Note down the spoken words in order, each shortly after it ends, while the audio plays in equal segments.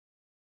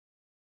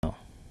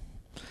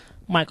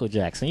Michael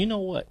Jackson. You know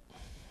what?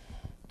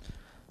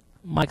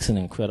 Mike's an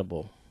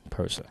incredible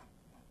person.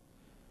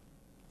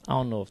 I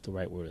don't know if the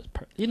right word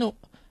is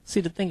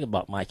see, the thing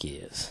about Mike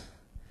is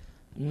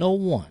no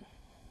one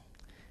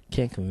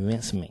can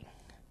convince me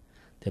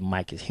that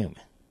Mike is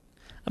human.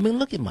 I mean,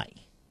 look at Mike.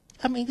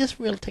 I mean, just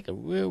really take a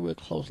real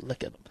close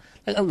look at him.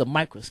 Like under the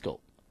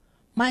microscope.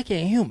 Mike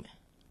ain't human.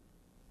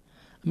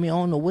 I mean, I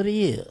don't know what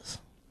he is.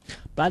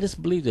 But I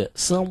just believe that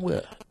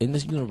somewhere in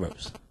this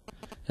universe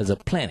there's a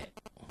planet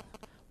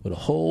with a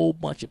whole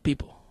bunch of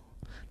people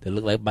that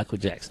look like Michael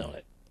Jackson on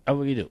it. I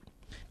really do.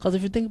 Because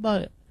if you think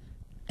about it,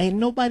 ain't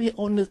nobody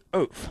on this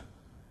earth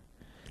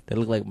that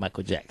look like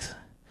Michael Jackson.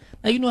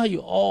 Now, you know how you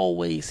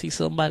always see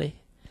somebody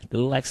that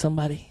look like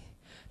somebody?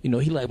 You know,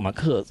 he like my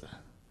cousin.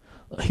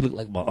 He look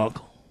like my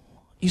uncle.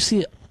 You see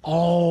it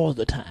all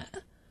the time.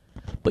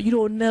 But you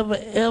don't never,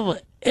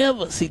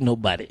 ever see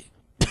nobody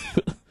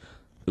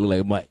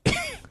look like Mike.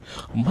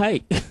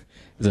 Mike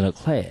is in a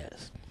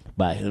class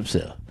by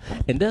himself.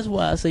 And that's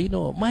why I say, you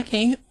know, Mike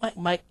ain't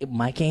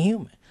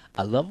human.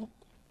 I love him.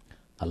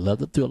 I love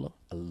the Thriller.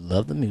 I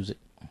love the music.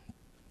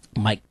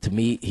 Mike, to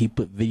me, he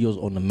put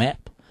videos on the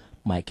map.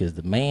 Mike is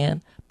the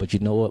man. But you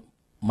know what?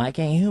 Mike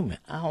ain't human.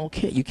 I don't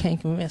care. You can't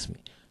convince me.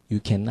 You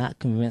cannot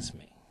convince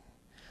me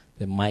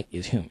that Mike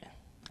is human.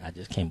 I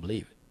just can't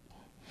believe it.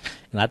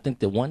 And I think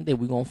that one day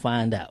we're going to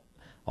find out.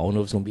 I don't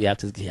know if it's going to be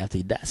after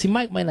he dies. See,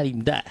 Mike might not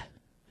even die.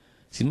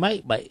 See,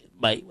 Mike,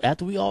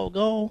 after we all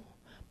go,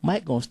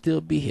 Mike going to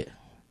still be here.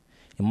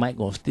 And Mike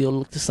going to still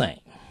look the same.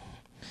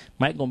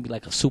 Mike going to be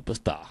like a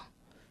superstar,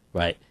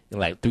 right? In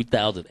like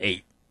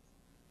 3008.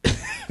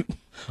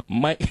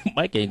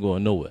 Mike ain't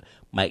going nowhere.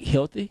 Mike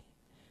healthy.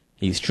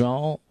 He's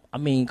strong. I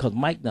mean, because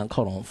Mike done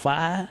caught on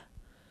fire.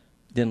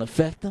 Didn't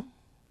affect him.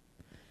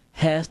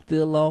 Hair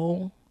still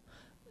on.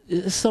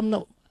 It's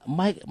something.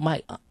 Mike,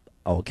 I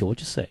don't care what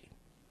you say.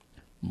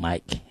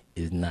 Mike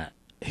is not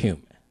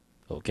human.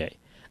 Okay?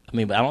 I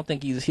mean, but I don't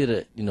think he's here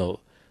to, you know,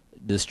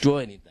 destroy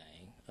anything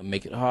or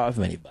make it hard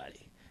for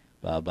anybody.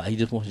 Blah, blah. He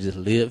just wants to just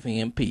live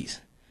in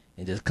peace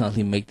and just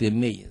constantly make their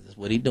millions. That's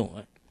what he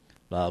doing.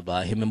 Blah,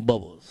 blah. Him and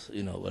Bubbles,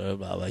 you know, whatever,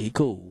 blah, blah. He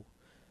cool.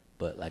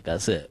 But like I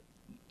said,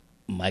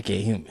 Mike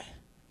ain't human.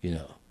 You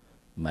know,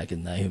 Mike is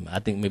not human. I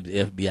think maybe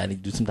the FBI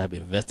need to do some type of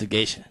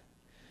investigation,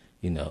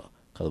 you know,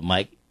 because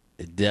Mike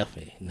is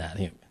definitely not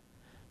human.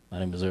 My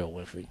name is Earl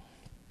Winfrey.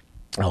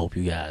 I hope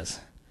you guys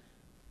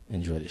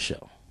enjoy the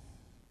show.